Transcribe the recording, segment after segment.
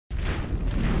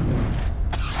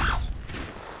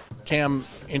Cam,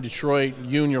 in Detroit,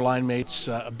 you and your line mates,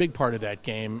 a big part of that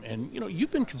game. And,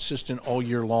 you've been consistent all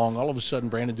year long. All of a sudden,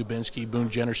 Brandon Dubinsky, Boone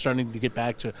Jenner starting to get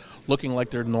back to looking like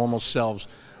their normal selves.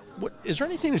 Is there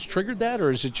anything that's triggered that,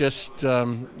 or is it just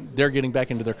they're getting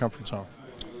back into their comfort zone?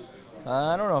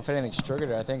 I don't know if anything's triggered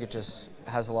it. I think it just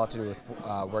has a lot to do with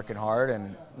working hard,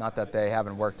 and not that they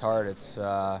haven't worked hard.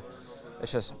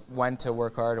 It's just when to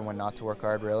work hard and when not to work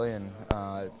hard, really. And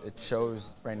it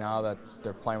shows right now that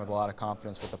they're playing with a lot of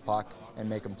confidence with the puck and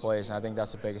making plays. And I think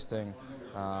that's the biggest thing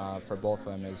for both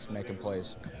of them is making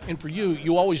plays. And for you,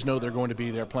 you always know they're going to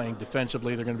be there playing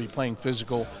defensively. They're going to be playing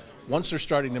physical. Once they're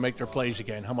starting to make their plays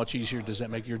again, how much easier does that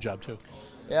make your job too?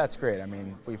 Yeah, it's great. I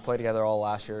mean, we played together all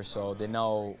last year, so they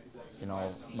know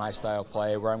my style of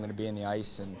play, where I'm going to be in the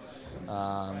ice, and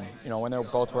when they're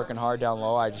both working hard down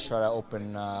low, I just try to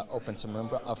open some room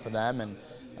up for them and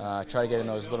try to get in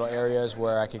those little areas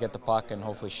where I could get the puck and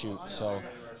hopefully shoot. So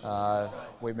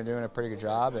we've been doing a pretty good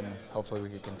job, and hopefully we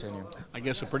can continue. I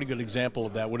guess a pretty good example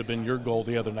of that would have been your goal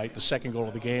the other night, the second goal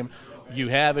of the game. You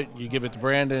have it, you give it to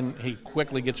Brandon, he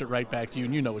quickly gets it right back to you,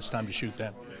 and you know it's time to shoot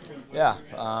then. Yeah.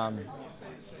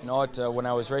 When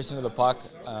I was racing to the puck,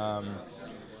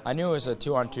 I knew it was a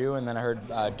 2-on-2, and then I heard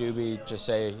Doobie just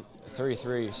say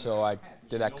 3-3, so I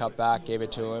did that cut back, gave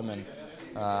it to him, and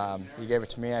he gave it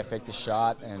to me. I faked the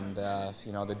shot, and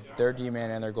their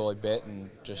D-man and their goalie bit and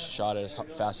just shot it as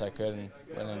fast as I could,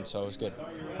 and so it was good.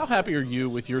 How happy are you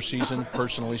with your season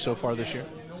personally so far this year?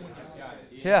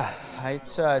 Yeah,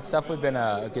 it's definitely been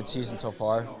a good season so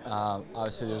far.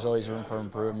 Obviously, there's always room for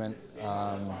improvement.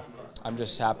 I'm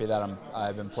just happy that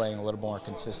I've been playing a little more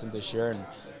consistent this year,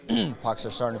 and pucks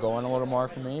are starting to go in a little more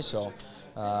for me. So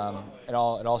it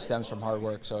all stems from hard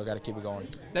work. So I got to keep it going.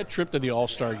 That trip to the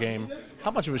All-Star game, how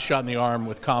much of a shot in the arm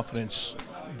with confidence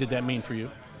did that mean for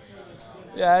you?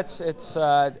 Yeah, it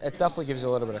definitely gives you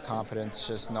a little bit of confidence,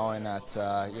 just knowing that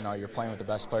you're playing with the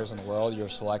best players in the world. You're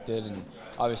selected, and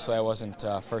obviously I wasn't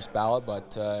first ballot,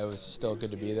 but it was still good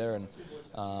to be there. And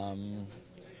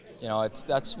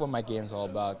that's what my game's all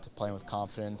about, playing with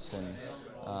confidence,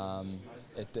 and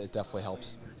it definitely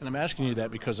helps. And I'm asking you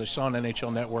that because I saw on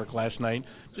NHL Network last night,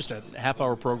 just a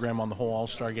half-hour program on the whole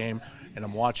All-Star game, and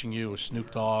I'm watching you with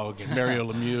Snoop Dogg and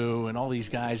Mario Lemieux and all these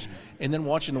guys, and then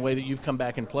watching the way that you've come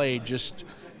back and played, just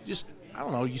I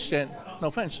don't know, you stand, no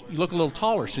offense, you look a little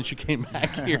taller since you came back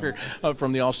here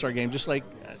from the All-Star game. Just like,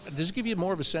 does it give you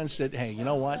more of a sense that, hey, you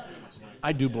know what?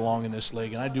 I do belong in this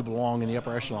league, and I do belong in the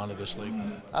upper echelon of this league.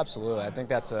 Absolutely. I think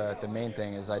that's the main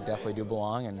thing is I definitely do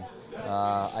belong, and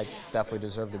I definitely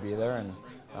deserve to be there. And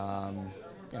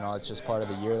it's just part of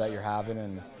the year that you're having,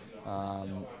 and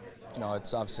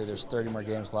it's obviously there's 30 more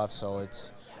games left, so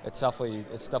it's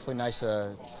definitely nice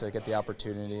to get the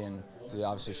opportunity and to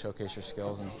obviously showcase your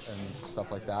skills and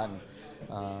stuff like that.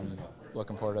 And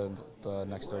looking forward to the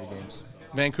next 30 games.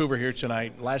 Vancouver here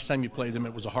tonight. Last time you played them,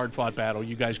 it was a hard-fought battle.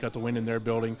 You guys got the win in their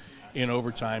building in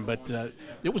overtime, but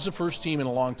it was the first team in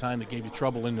a long time that gave you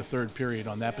trouble in the third period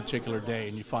on that particular day,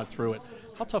 and you fought through it.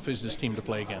 How tough is this team to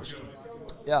play against?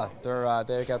 Yeah,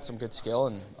 they got some good skill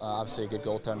and obviously a good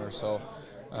goaltender. So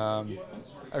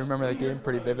I remember that game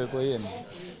pretty vividly, and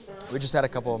we just had a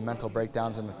couple of mental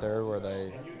breakdowns in the third where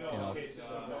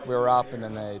we were up, and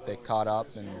then they caught up,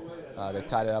 and they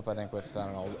tied it up, I think, with,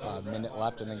 a minute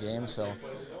left in the game. So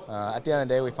at the end of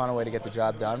the day, we found a way to get the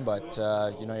job done, but,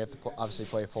 you have to obviously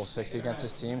play a full 60 against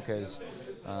this team because,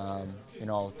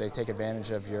 they take advantage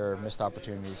of your missed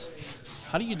opportunities.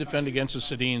 How do you defend against the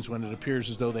Sedins when it appears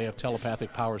as though they have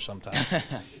telepathic power sometimes?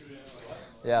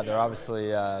 Yeah, they're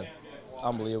obviously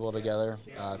unbelievable together.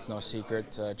 It's no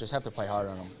secret. Just have to play hard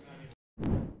on them.